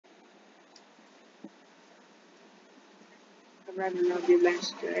I'd rather not be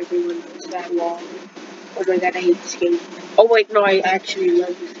master. Everyone knows that wall. Oh my god, I hate this game. Oh wait, no, I actually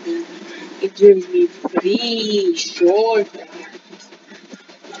love this game. It gives me free short.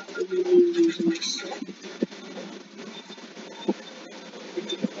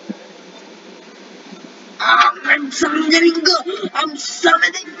 I'm summoning. I'm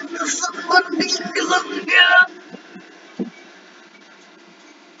summoning the someone.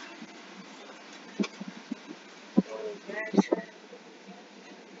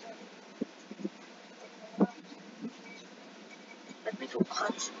 Let me go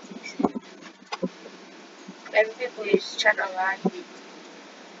punch. Every people is trying to lie me.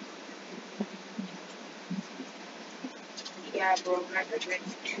 Yeah, bro, I'm not ready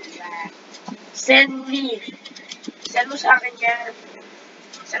to that. Send me. Send mo sa akin yan.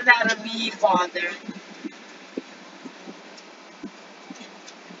 Send that to me, father.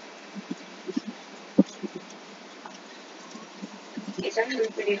 It's actually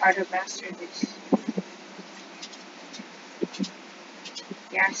pretty hard to master this.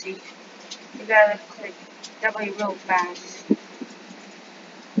 Yeah, see? You gotta click W real fast.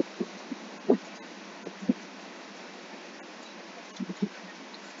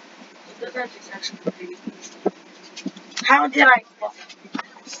 It's actually pretty easy. How did I fall?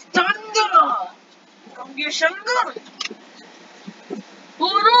 Thunder! Conditioner!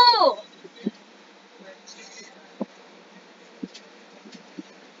 Puro!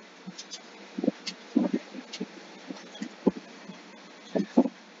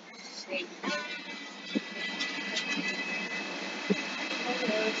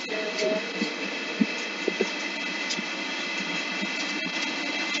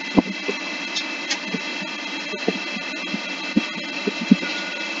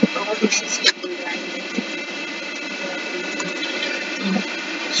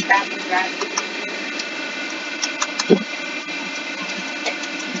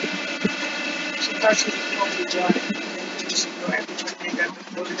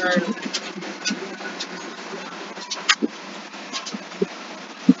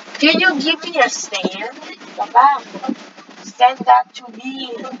 Can you give me a stand? Papa, send that to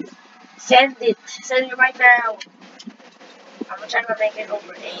me. Send it. Send it right now. I'm trying to make it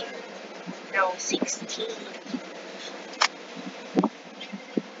over 8. No, 16.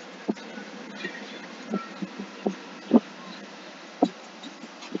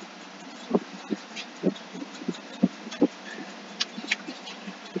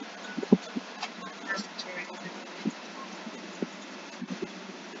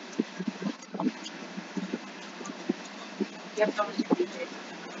 Yep, that was deleted.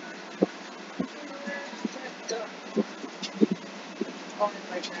 Oh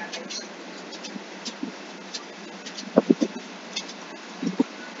my god.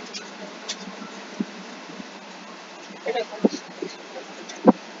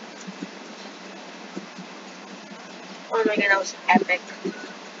 Oh my god, that was epic.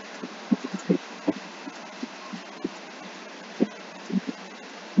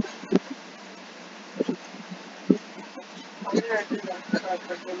 I'm gonna do that cut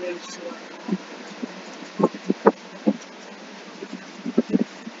for the make sure.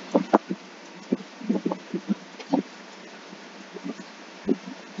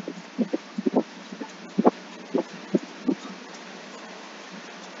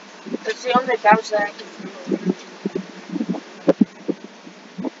 That's the only bounce that I can do.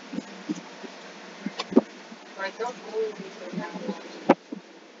 Like, don't bully me for that one.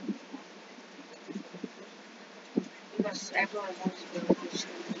 Because everyone wants to be pushed to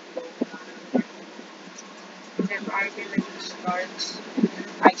the If argument starts,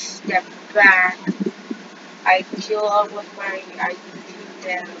 I step back. I kill up with my I beat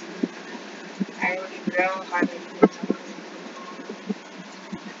them. I don't even know how to do it.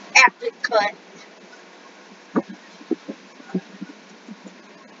 Epic cut.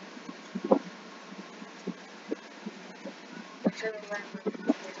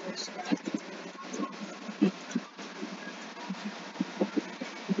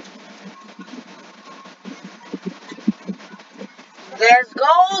 Let's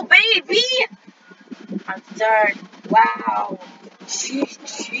go, baby! I'm third. Wow.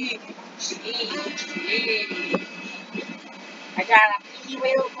 Gee. I gotta pee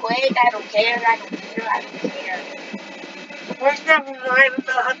real quick. I don't care. First, never mind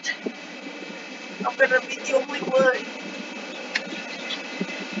that. I'm gonna be the only one.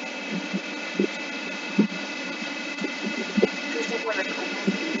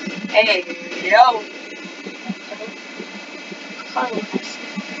 Hey, yo.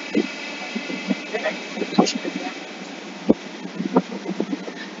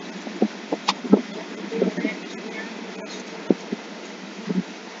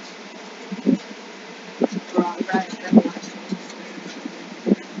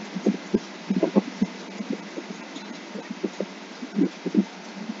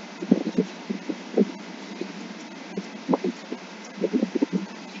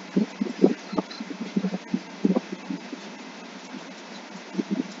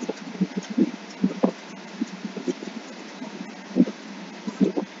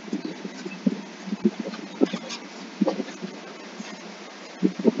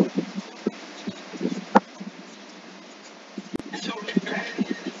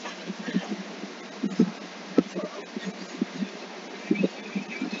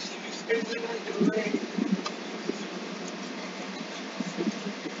 Should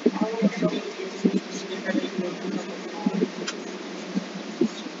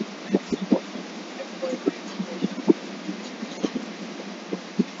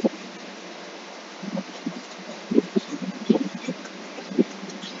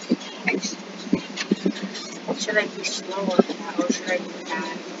I be slow on that or should I be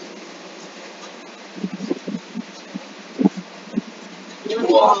fast?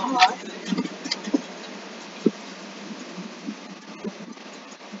 What?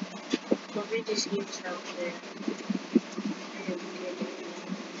 Maybe this game's out there.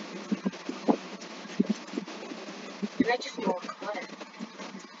 And I just know a cut.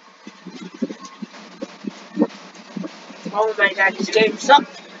 Oh my god, this game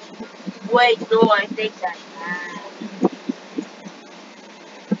sucks. Wait, no, I think that's bad.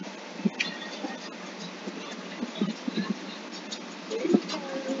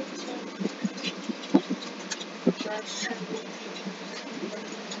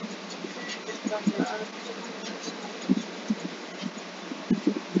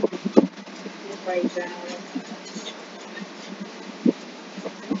 Oh my god.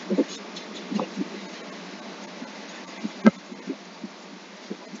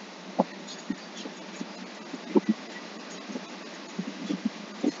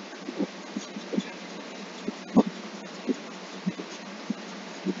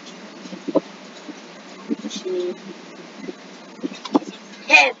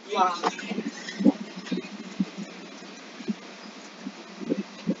 Headlock.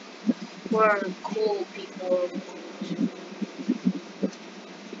 We're cool people.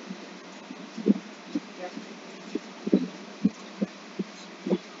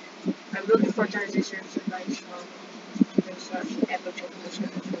 I'm looking for transitions and like there's such epic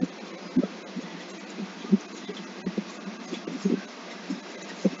transitions.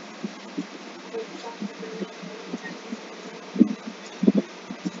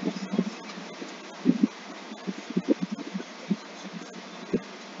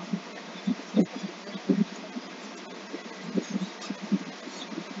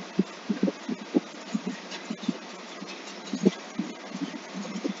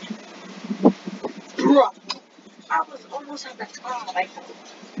 Bro, I was almost at the top.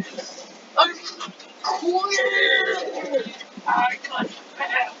 I'm quit. I got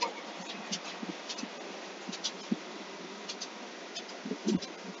fat.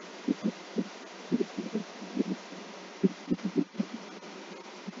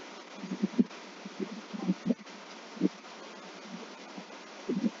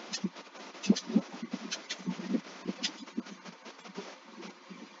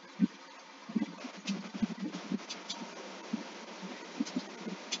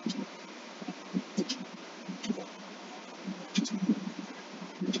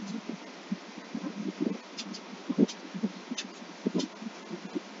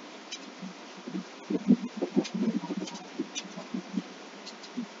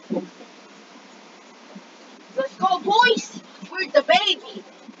 Let's go, boys. We're the baby.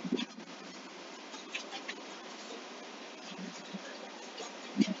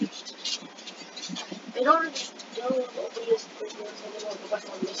 In order to open this business, I don't know what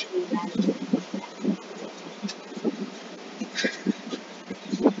I'm missing that.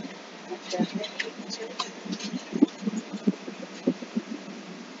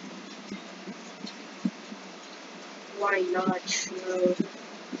 Why not? True.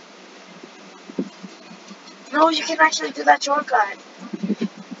 No, you can actually do that shortcut.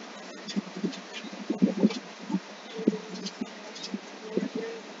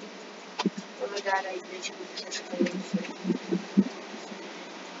 Oh my god, I literally just crazy.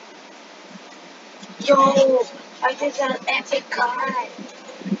 Yo, I did an epic card.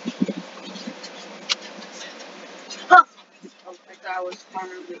 Huh. Oh, I thought I was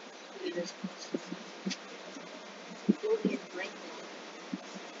finally doing this.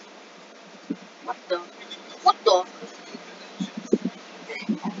 What the? What the?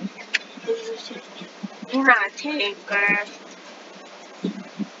 You're not a tanker.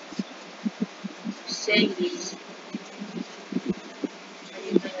 Sadie's. Are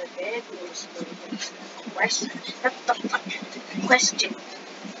you gonna bed or question? What the fuck? Question.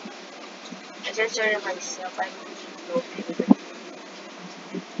 I just started myself. I don't know if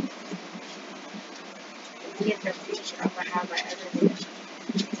in the future I'm gonna have my editing.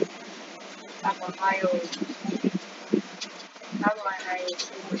 I'm a higher. How do I hire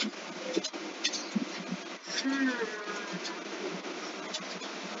someone?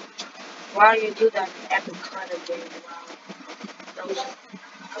 Wow, you do that epic card again. Wow. That was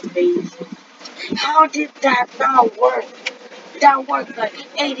amazing. How did that not work? That worked like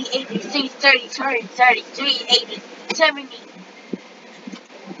 80, 86, 30, 30, 33, 80, 70,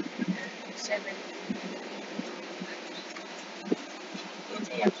 70. Let's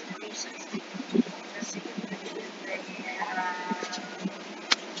say up to 360. Let's see if they have.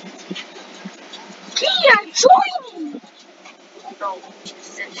 Kia, join me! No.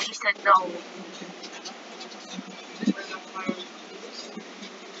 She said no.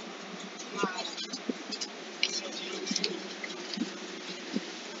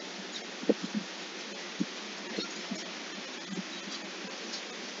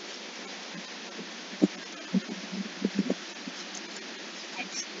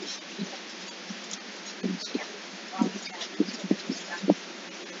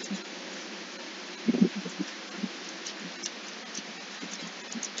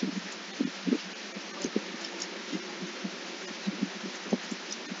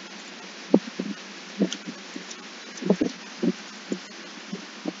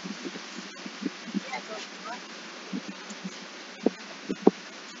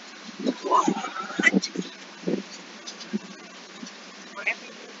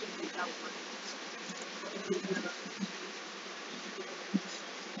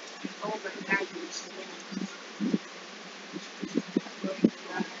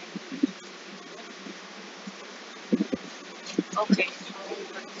 Okay.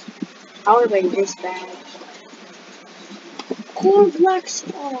 I want to make this bad. Core blocks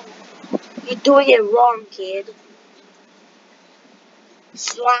off. You're doing it wrong, kid.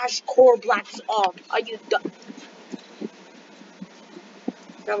 Slash core blocks off. Are you done?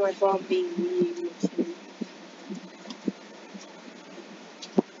 Not my fault being mean.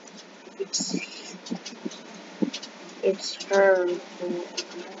 It's her fault.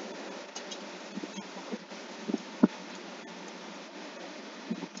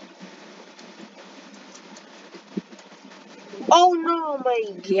 Oh no, my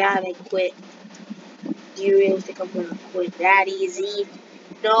god, I quit. Do you really think I'm gonna quit that easy?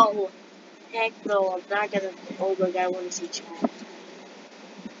 No. Heck no, I'm not gonna. Oh my god, I wanna see chat.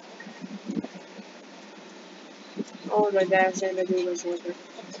 Oh my god, I'm trying to do this over.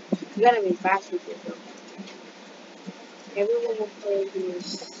 You gotta be fast with it though. Everyone will play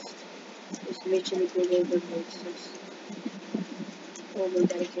this. Just make sure to go over this. Oh my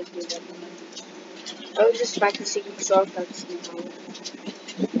god, I can't do that. I was just practicing shortcuts, you know.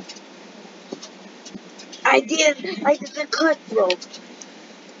 I did the cut, bro.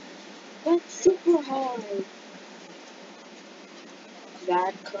 That's super hard.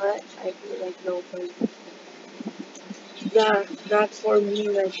 That cut, I feel like nobody. Not for me,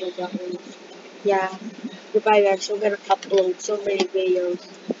 like that one. Yeah. Goodbye, guys. I'm gonna upload so many videos.